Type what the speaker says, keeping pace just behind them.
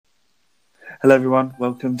Hello, everyone.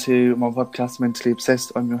 Welcome to my podcast, Mentally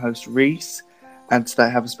Obsessed. I'm your host, Reese, and today I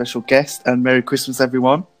have a special guest. And Merry Christmas,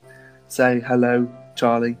 everyone. Say hello,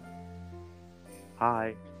 Charlie.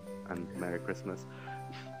 Hi, and Merry Christmas.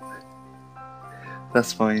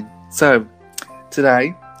 That's fine. So,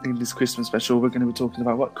 today, in this Christmas special, we're going to be talking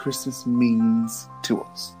about what Christmas means to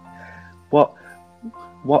us. What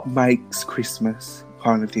makes Christmas,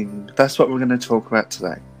 kind of thing. That's what we're going to talk about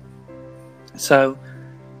today. So,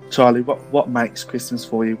 Charlie, what makes Christmas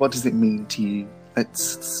for you? What does it mean to you?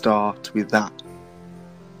 Let's start with that.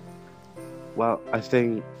 Well, I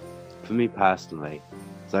think for me personally,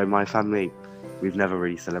 so my family, we've never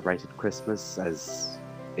really celebrated Christmas as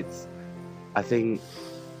it's. I don't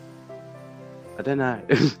know.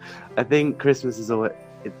 I think Christmas is always.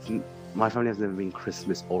 My family has never been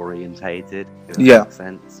Christmas orientated. If that makes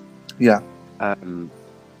sense. Yeah.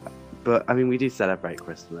 But I mean, we do celebrate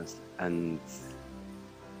Christmas, and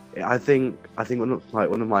I think one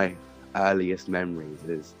of my earliest memories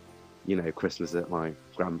is, Christmas at my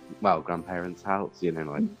grandparents' house.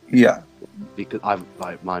 Yeah. Because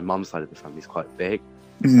my mum's side of the family is quite big,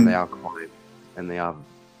 Mm-hmm. and they are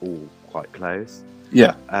all quite close.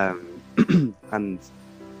 Yeah. And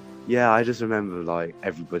yeah, I just remember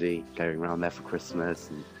everybody going around there for Christmas,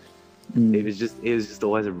 and it was just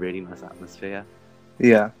always a really nice atmosphere.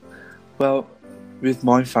 Yeah. Well, with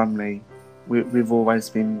my family, we've always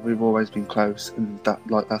been close, and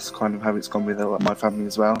that's kind of how it's gone with my family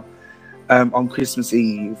as well. On Christmas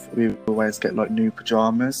Eve, we always get new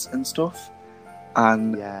pajamas and stuff,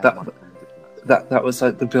 and that was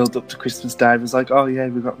the build up to Christmas Day. It was oh yeah,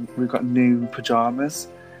 we got new pajamas.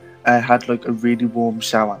 I had a really warm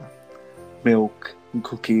shower, milk and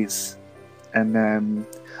cookies, and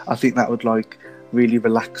I think that would really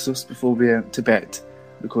relax us before we went to bed,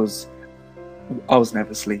 because I was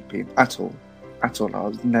never sleeping at all. I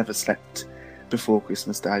was never slept before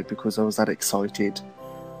Christmas Day because I was that excited.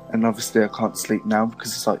 And obviously I can't sleep now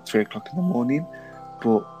because it's 3 o'clock in the morning,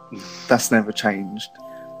 but that's never changed.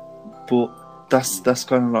 But that's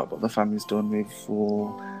kind of what the family's done.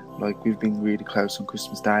 We've been really close on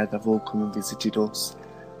Christmas Day. They've all come and visited us.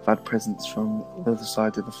 I've had presents from the other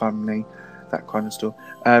side of the family, that kind of stuff.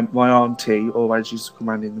 My auntie always used to come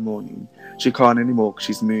around in the morning. She can't anymore because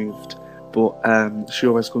she's moved, but she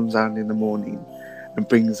always comes down in the morning and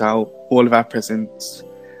brings out all of our presents.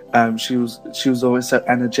 She was always so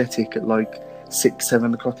energetic at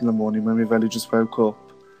 6-7 o'clock in the morning when we've only just woke up.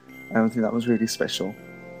 I think that was really special.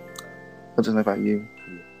 I don't know about you.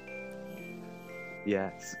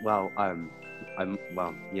 Yes. Well,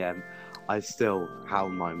 I still how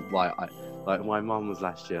my my mum was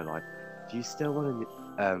last year. Do you still want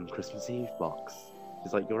a Christmas Eve box?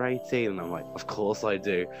 She's you're 18, and I'm of course I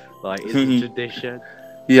do. It's a tradition.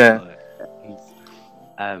 Yeah.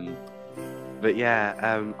 But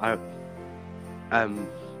yeah,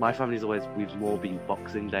 my family's we've more been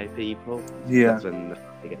Boxing Day people. Yeah. That's when the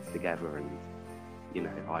family gets together, and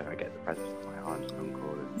I get the presents from my aunt and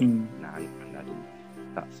uncle and nan and dad and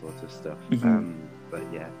that sort of stuff. Mm-hmm. But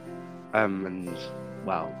yeah, and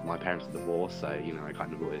well, my parents are divorced, so I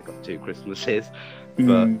kind of always got 2 Christmases.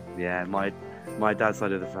 But yeah, my dad's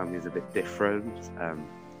side of the family is a bit different.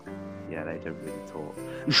 Yeah, they don't really talk.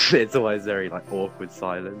 It's always very awkward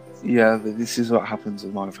silence. Yeah, this is what happens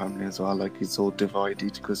with my family as well. It's all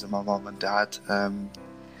divided because of my mum and dad.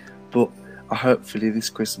 But hopefully this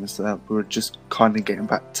Christmas we're just kind of getting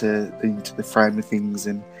back into the frame of things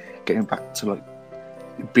and getting back to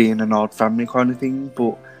being an odd family kind of thing.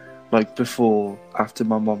 But before, after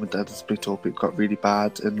my mum and dad had split up, it got really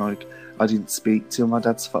bad, and I didn't speak to my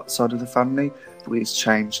dad's side of the family. But it's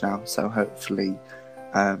changed now, so hopefully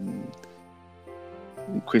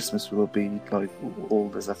Christmas will be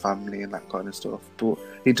all as a family and that kind of stuff. But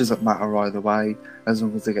it doesn't matter either way, as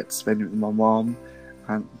long as I get to spend it with my mum,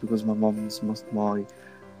 and because my mum's my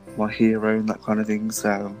hero and that kind of thing.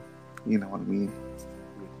 So you know what I mean.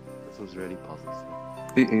 This was really positive.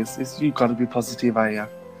 It is. You've got to be positive, you?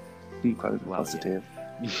 You've got to be positive.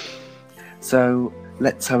 Yeah. So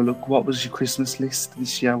let's have a look. What was your Christmas list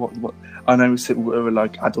this year? What? I know we're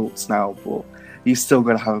adults now, but you still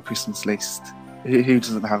got to have a Christmas list. Who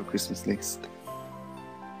doesn't have a Christmas list?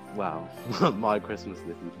 Well, my Christmas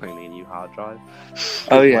list is mainly a new hard drive.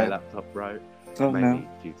 Oh yeah. My laptop broke. Oh mainly no.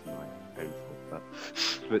 Due to my own fault,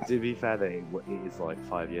 but to be fair, it is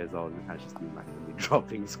 5 years old and has just been manually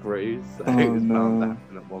dropping screws. So it was bound to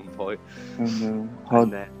happen at one point. Oh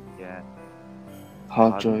no.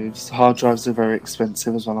 Hard drives are very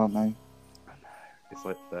expensive as well, aren't they? I know. It's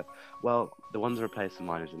the ones replacing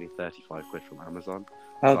mine is only 35 quid from Amazon.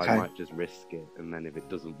 So Okay. I might just risk it, and then if it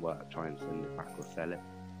doesn't work, try and send it back or sell it.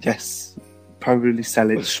 Yes. probably sell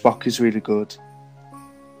it. Spock is really good.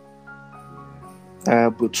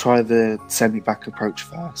 But try the send it back approach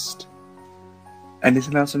first.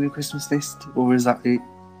 Anything else on your Christmas list, or is that it?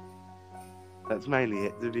 That's mainly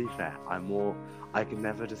it, to be fair. I can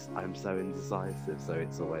never just, I'm so indecisive, so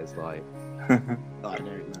it's always like, I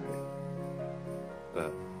don't know.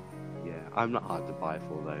 But, yeah, I'm not hard to buy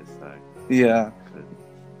for those, so. Yeah.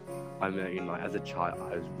 I mean, like, as a child,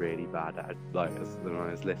 I was really bad at, like, when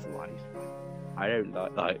I was little, I don't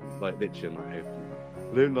like literally, I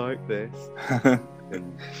don't like this.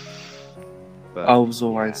 But, I was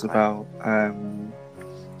always about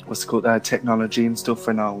what's it called, technology and stuff.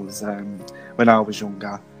 When I was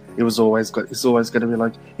younger, it's always going to be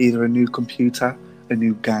like either a new computer, a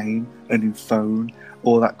new game, a new phone,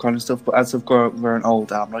 all that kind of stuff. But as I've grown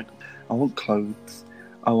older, I'm like, I want clothes.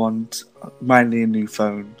 I want mainly a new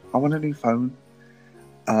phone. I want a new phone.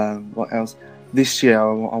 What else? This year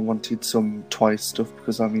I wanted some Twice stuff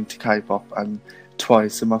because I'm into K-pop, and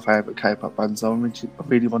Twice are my favourite K-pop band. So I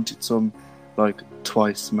really wanted some like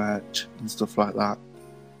Twice merch and stuff like that.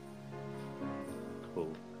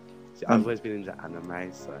 Cool. See, I've always been into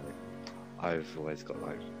anime, so I've always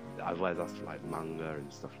asked for like manga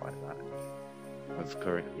and stuff like that. I've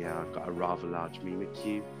got a rather large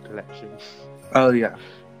Mimikyu collection. Oh yeah.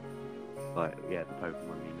 Like the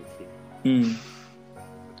Pokemon Mimikyu.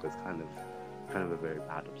 It's kind of a very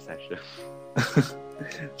bad obsession.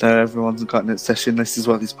 No, everyone's got an obsession. This is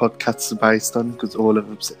what these podcasts are based on, because all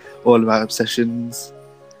about obsessions.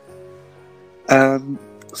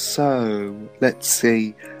 So let's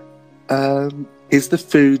see. Is the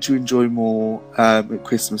food you enjoy more at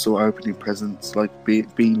Christmas or opening presents? Like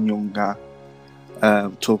being younger,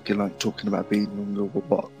 talking about being younger.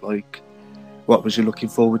 What was you looking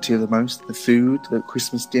forward to the most? The food, the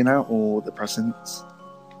Christmas dinner, or the presents?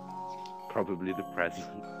 Probably the present.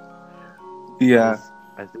 Yeah.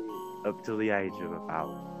 I think up till the age of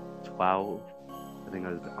about 12, I think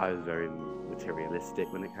I was very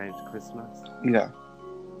materialistic when it came to Christmas. Yeah.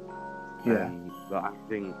 Yeah. But I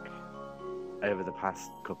think over the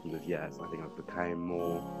past couple of years, I think I've become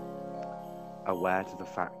more aware to the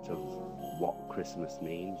fact of what Christmas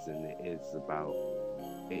means, and it is about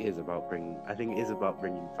bringing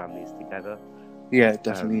families together. Yeah, it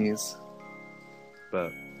definitely is.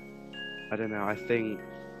 But I don't know. I think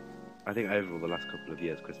over the last couple of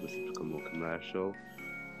years, Christmas has become more commercial.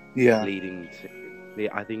 Yeah. Leading to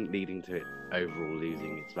it overall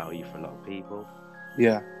losing its value for a lot of people.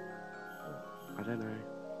 Yeah. I don't know.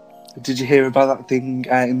 Did you hear about that thing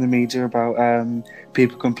in the media about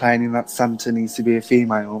people complaining that Santa needs to be a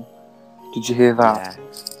female? Did you hear that? Yeah.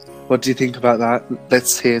 What do you think about that?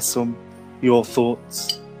 Let's hear your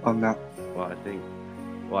thoughts on that. Well, I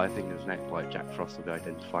think is next, like Jack Frost will be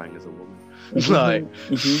identifying as a woman. Like,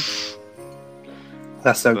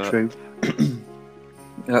 That's so true.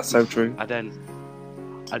 That's so true. I don't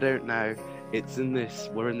know.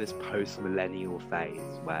 We're in this post-millennial phase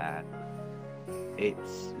where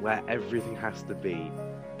everything has to be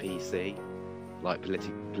PC, like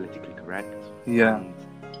politically correct. Yeah. And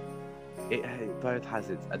it both has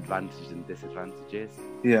its advantages and disadvantages.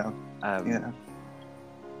 Yeah. Yeah.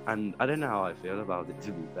 And I don't know how I feel about it,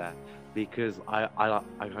 to be fair, because I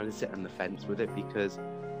kind of sit on the fence with it, because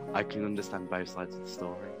I can understand both sides of the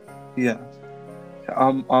story. Yeah.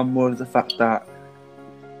 I'm more of the fact that,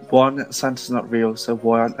 one, Santa's not real, so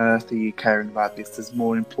why on earth are you caring about this? There's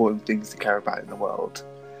more important things to care about in the world.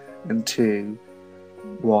 And two,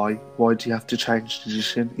 why do you have to change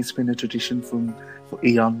tradition? It's been a tradition for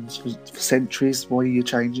eons, for centuries. Why are you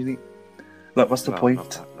changing it? Like, what's the point? Not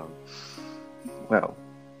that long. Well,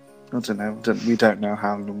 I don't know. We don't know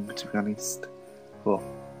how long, to be honest. But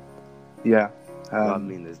yeah. Well, I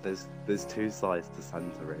mean, there's two sides to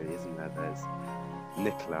Santa, really, isn't there? There's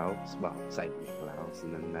Nicolaus, Saint Nicolaus,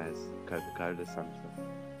 and then there's Coca-Cola Santa.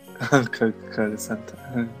 Coca-Cola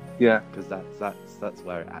Santa. Yeah. Because that's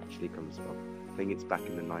where it actually comes from. I think it's back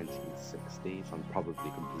in the 1960s. I'm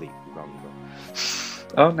probably completely wrong, but...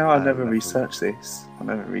 Oh no, I've never researched this. I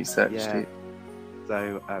never researched it.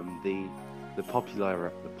 So the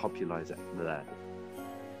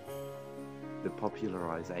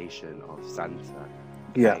popularization of Santa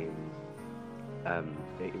came,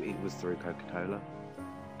 it was through Coca-Cola.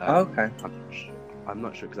 Okay. I'm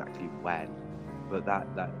not sure exactly when, but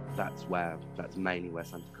that's mainly where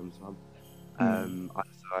Santa comes from. I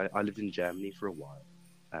lived in Germany for a while,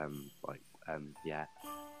 and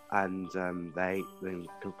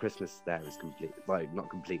Christmas there is not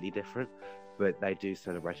completely different, but they do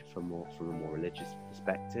celebrate it from a more religious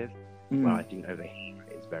perspective. Well, I think over here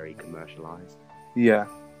it's very commercialized. Yeah.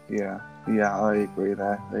 Yeah, I agree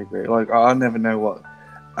there. I agree. Like, I never know what,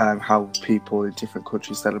 how people in different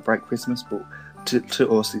countries celebrate Christmas, but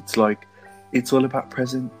to us, it's like, it's all about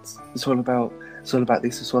presents. It's all about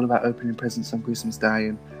this. It's all about opening presents on Christmas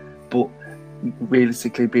Day, but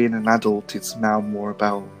realistically, being an adult, it's now more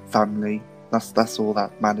about family. That's all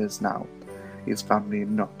that matters now. It's family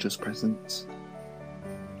and not just presents.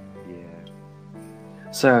 Yeah.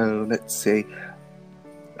 So let's see.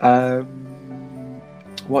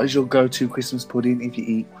 What is your go-to Christmas pudding if you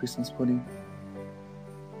eat Christmas pudding?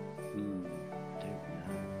 I don't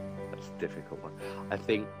know. That's a difficult one. I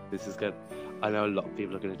think this is good. I know a lot of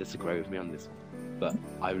people are going to disagree with me on this one, but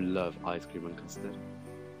I love ice cream and custard.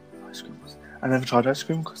 Ice cream. I never tried ice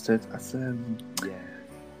cream and custard. That's Yeah.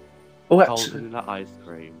 Oh, Cold actually, vanilla ice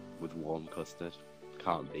cream with warm custard.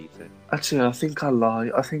 Can't beat it. actually, I think I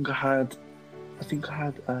lie. I think I had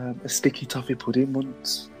a sticky toffee pudding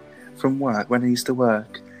once from work when I used to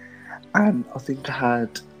work, and I think I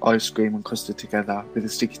had ice cream and custard together with a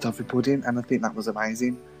sticky toffee pudding, and I think that was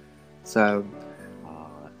amazing. So Oh,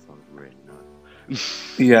 that sounds really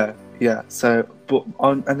nice. yeah. So, but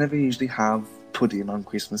I never usually have pudding on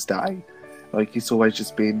Christmas Day. Like, it's always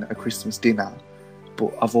just been a Christmas dinner,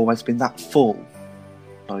 but I've always been that full.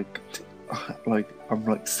 Like I'm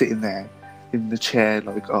like sitting there in the chair,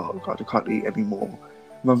 like, oh god, I can't eat anymore.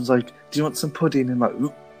 Mum's like, do you want some pudding? And like,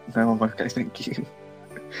 oop. No, I'm like, okay, thank you.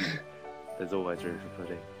 There's always room for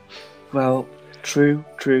pudding. Well, true.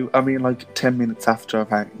 I mean, like 10 minutes after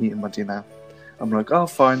I've eaten my dinner, I'm like, oh,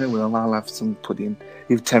 fine, I will. I'll have some pudding.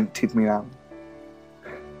 You've tempted me now.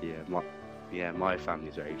 My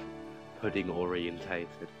family's very pudding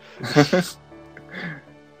orientated.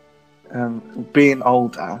 Being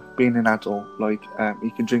older, being an adult, like,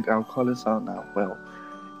 you can drink alcohol as well now. Well,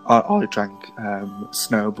 I drank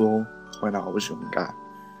Snowball when I was younger.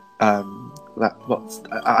 What's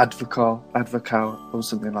Advocal or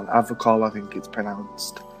something like that. Advocal, I think it's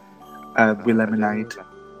pronounced. With lemonade.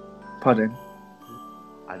 Pardon?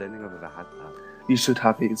 I don't think I've ever had that. You should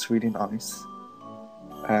have it. It's really nice.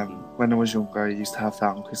 When I was younger, I used to have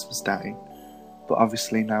that on Christmas Day, but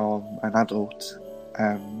obviously now I'm an adult.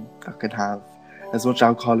 I can have as much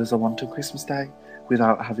alcohol as I want on Christmas Day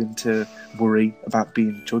without having to worry about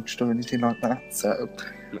being judged or anything like that. So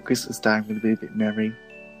Christmas Day, I'm going to be a bit merry.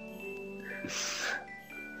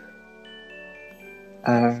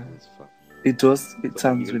 Sounds fun. It does. It What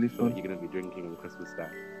sounds really fun. What you're going to be drinking on Christmas Day?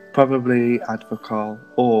 Probably Advocal,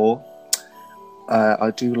 or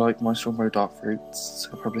I do like my strawberry dark fruits, so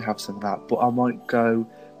I'll probably have some of that. But I might go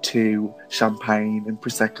to champagne and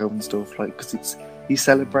prosecco and stuff, like, because he's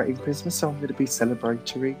celebrating Christmas, so I'm going to be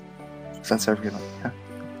celebratory. So that's everything. Like,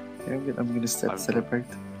 yeah, I'm going to celebrate.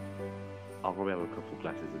 I'll probably have a couple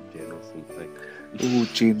glasses of gin or something. Oh,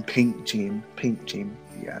 gin, pink gin.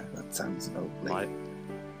 Yeah, that sounds lovely.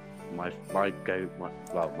 My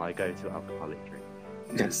go-to alcoholic drink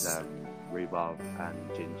is rhubarb and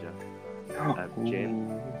ginger.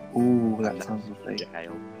 Gin. Ooh, that sounds lovely. Ginger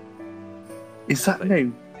ale. Is that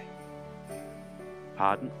new?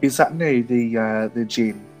 Pardon? Is that new? The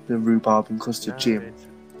gin, the rhubarb and custard gin.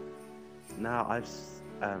 No, it's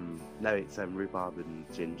rhubarb and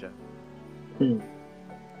ginger.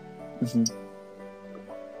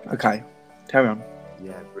 Okay, carry on.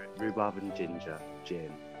 Yeah, rhubarb and ginger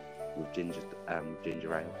gin with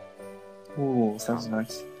ginger ale. Oh, sounds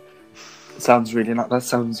nice. Sounds really nice. That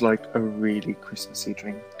sounds like a really Christmassy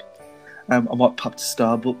drink. I might pop to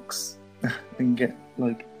Starbucks and get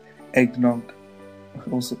like eggnog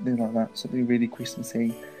or something like that. Something really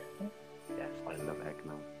Christmassy. Yes, I love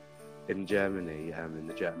eggnog. In Germany, in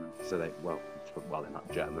the German, so they're not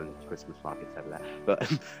German Christmas markets over there, but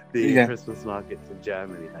the Christmas markets in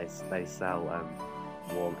Germany, they sell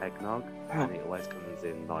warm eggnog, and it always comes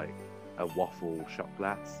in like a waffle shot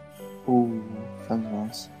glass. Oh, sounds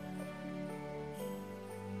nice.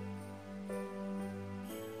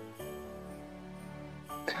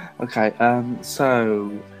 Okay,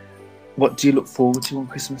 so what do you look forward to on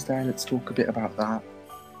Christmas Day? Let's talk a bit about that.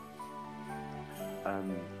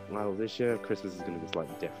 Well, this year Christmas is going to be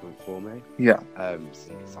slightly different for me. Yeah.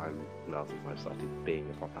 Since I've started being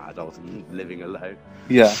a proper adult and living alone.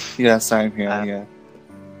 Yeah, same here. Yeah.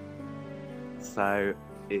 So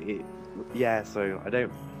to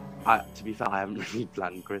be fair, I haven't really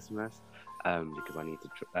planned Christmas because I need to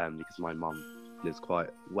because my mum lives she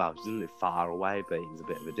doesn't live far away, but it's a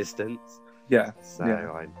bit of a distance. Yeah. So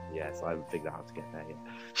I haven't figured out how to get there yet.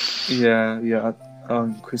 Yeah.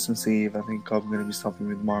 On Christmas Eve, I think I'm going to be stopping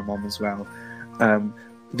with my mum as well.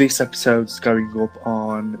 This episode's going up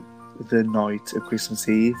on the night of Christmas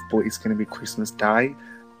Eve, but it's going to be Christmas Day,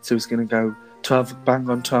 so it's going to go bang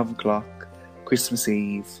on 12 o'clock, Christmas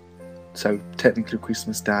Eve, so technically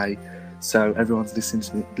Christmas Day. So everyone's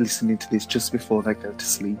listening to this just before they go to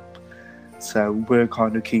sleep. So we're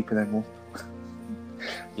kind of keeping them up.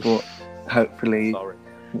 But hopefully, Sorry.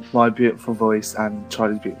 my beautiful voice and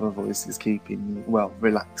Charlie's beautiful voice is keeping you,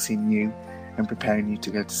 relaxing you and preparing you to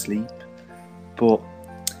go to sleep. But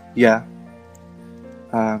yeah,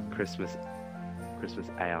 Christmas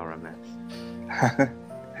ARMS.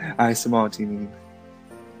 ASMR, do you mean?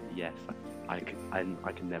 Yes, I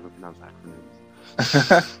can never pronounce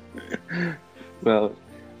acronyms. Well,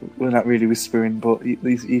 we're not really whispering, but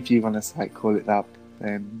if you want to call it that,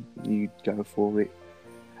 then you go for it.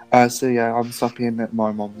 So yeah, I'm stopping at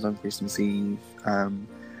my mum's on Christmas Eve.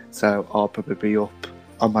 So I'll probably be up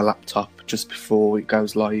on my laptop just before it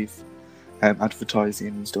goes live, advertising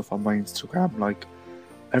and stuff on my Instagram. Like,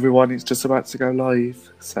 everyone, it's just about to go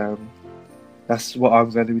live. So that's what I'm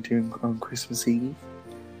going to be doing on Christmas Eve.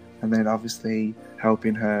 And then obviously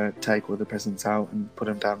helping her take all the presents out and put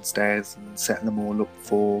them downstairs and setting them all up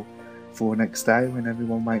for next day when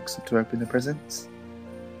everyone wakes up to open the presents.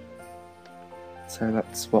 So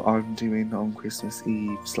that's what I'm doing on Christmas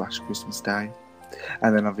Eve / Christmas Day.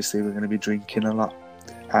 And then obviously we're going to be drinking a lot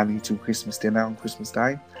and eating Christmas dinner on Christmas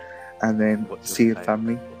Day. And then see the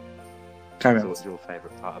family. Carry on. So what's your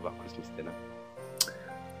favourite part about Christmas dinner?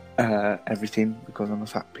 Everything, because I'm a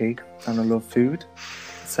fat pig and I love food.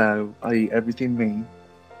 So I eat everything me.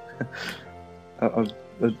 I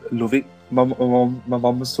love it. My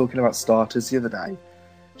mum was talking about starters the other day.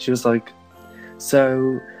 She was like,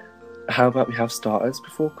 so how about we have starters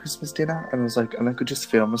before Christmas dinner? And I was like, and I could just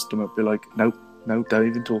feel my stomach be like, nope, don't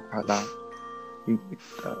even talk about that.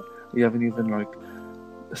 You haven't even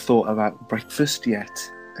thought about breakfast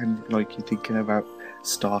yet, and you're thinking about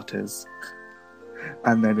starters,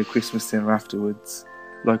 and then a Christmas dinner afterwards.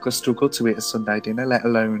 I struggle to eat a Sunday dinner, let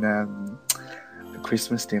alone a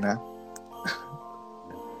Christmas dinner.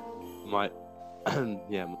 My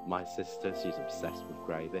sister, she's obsessed with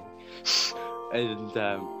gravy, and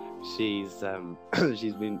she's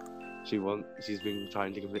been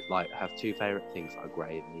trying to have two favourite things are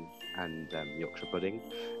gravy and Yorkshire pudding,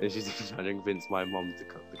 and she's been trying to convince my mum to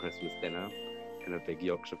cook the Christmas dinner in a big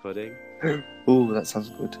Yorkshire pudding. Oh, that sounds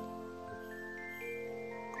good.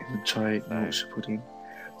 Try Yorkshire pudding.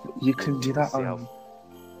 You can do that on...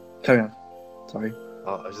 Carry on. Sorry.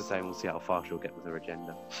 I was just saying, we'll see how far she'll get with her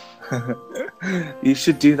agenda. You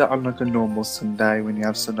should do that on a normal Sunday when you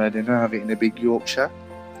have Sunday dinner. Have it in a big Yorkshire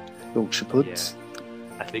puds.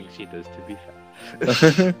 Yeah, I think she does, to be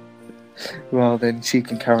fair. Well, then she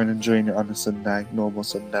can carry on enjoying it on a Sunday, normal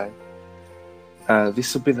Sunday.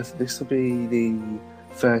 This will be the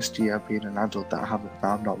first year being an adult that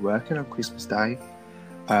I'm not working on Christmas Day.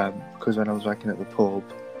 Because when I was working at the pub,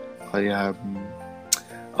 I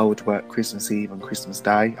would work Christmas Eve and Christmas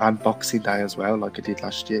Day and Boxing Day as well, like I did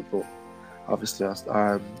last year. But obviously,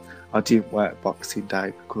 I didn't work Boxing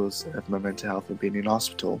Day because of my mental health and being in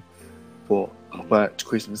hospital. But I worked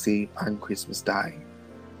Christmas Eve and Christmas Day,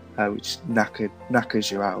 which knackers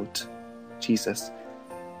you out. Jesus,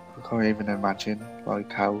 I can't even imagine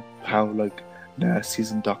how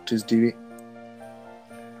nurses and doctors do it.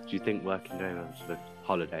 Do you think working during the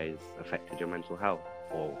holidays affected your mental health,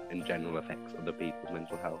 or in general affects other people's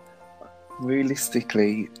mental health?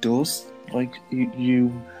 Realistically, it does.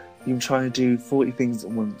 You're trying to do 40 things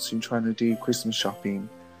at once. You're trying to do Christmas shopping,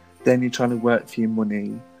 then you're trying to work for your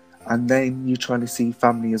money, and then you're trying to see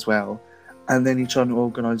family as well, and then you're trying to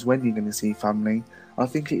organise when you're going to see family. I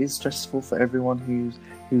think it is stressful for everyone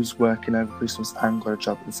who's working over Christmas and got a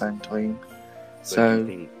job at the same time. So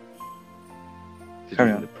do you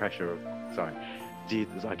think the pressure of... Sorry.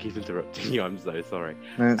 I keep interrupting you, I'm so sorry.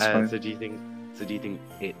 No, it's fine. So do you think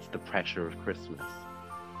it's the pressure of Christmas?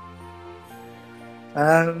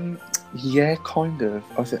 Yeah, kind of.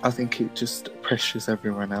 I think it just pressures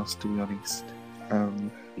everyone else, to be honest.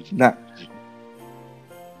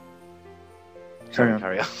 Carry on.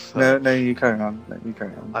 No, you carry on. Let me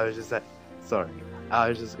carry on. I was just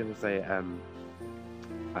going to say, I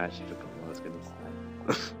actually forgot what I was going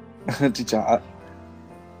to say. Did you?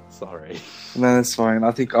 Sorry. No, that's fine.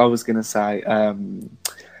 I think I was going to say,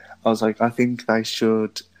 I think they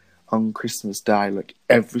should, on Christmas Day,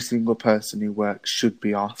 every single person who works should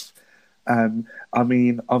be off. I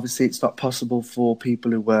mean, obviously it's not possible for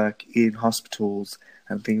people who work in hospitals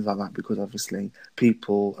and things like that, because obviously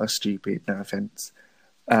people are stupid, no offence,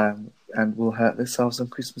 and will hurt themselves on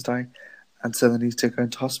Christmas Day, and so they need to go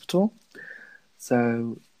into hospital.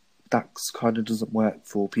 So that kind of doesn't work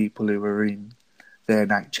for people who are in their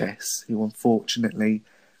NHS, who unfortunately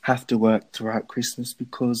have to work throughout Christmas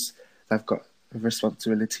because they've got of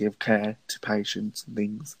responsibility of care to patients and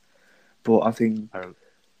things. But I think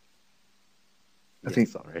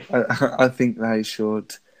sorry. I think they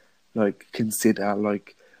should like consider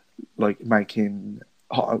like making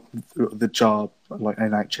the job like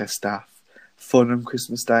NHS staff fun on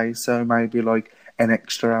Christmas Day. So maybe like an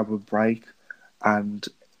extra hour break and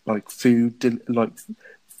like food like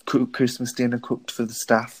Christmas dinner cooked for the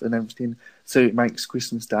staff and everything. So it makes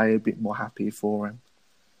Christmas Day a bit more happy for them.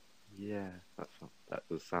 Yeah, that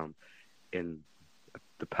does sound in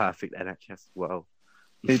the perfect NHS world.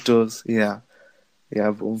 It does, yeah.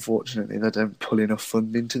 Yeah, but unfortunately they don't pull enough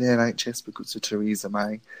funding to the NHS because of Theresa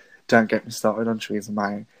May. Don't get me started on Theresa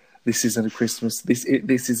May. This isn't a Christmas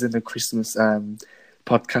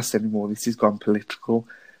podcast anymore. This has gone political.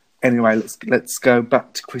 Anyway, let's go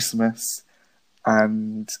back to Christmas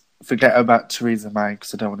and forget about Theresa May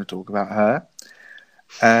because I don't want to talk about her.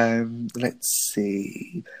 Let's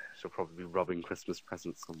see. She'll probably be robbing Christmas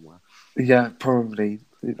presents somewhere. Yeah, probably.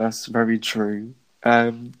 That's very true.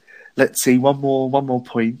 Let's see, one more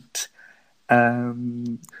point.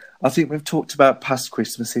 I think we've talked about past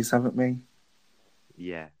Christmases, haven't we?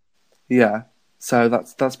 Yeah. Yeah. So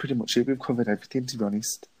that's pretty much it. We've covered everything, to be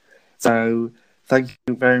honest. So thank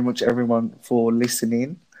you very much, everyone, for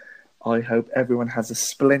listening. I hope everyone has a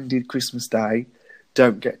splendid Christmas day.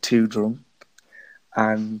 Don't get too drunk.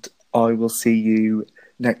 And I will see you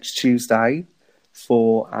next Tuesday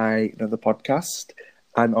for another podcast.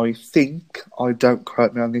 And I think, don't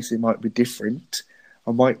quote me on this, it might be different.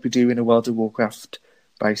 I might be doing a World of Warcraft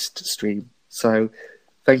based stream. So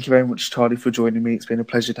thank you very much, Charlie, for joining me. It's been a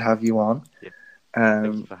pleasure to have you on. Yeah.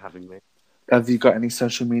 Thank you for having me. Have you got any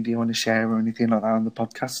social media you want to share or anything like that on the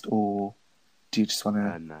podcast? Or do you just want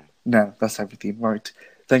to... No. No, that's everything. Right.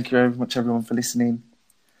 Thank you very much, everyone, for listening.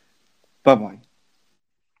 Bye-bye.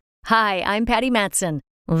 Hi, I'm Patty Matson,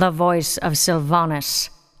 the voice of Sylvanas.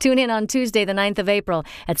 Tune in on Tuesday, the 9th of April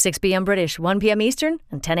at 6 p.m. British, 1 p.m. Eastern,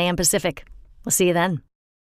 and 10 a.m. Pacific. We'll see you then.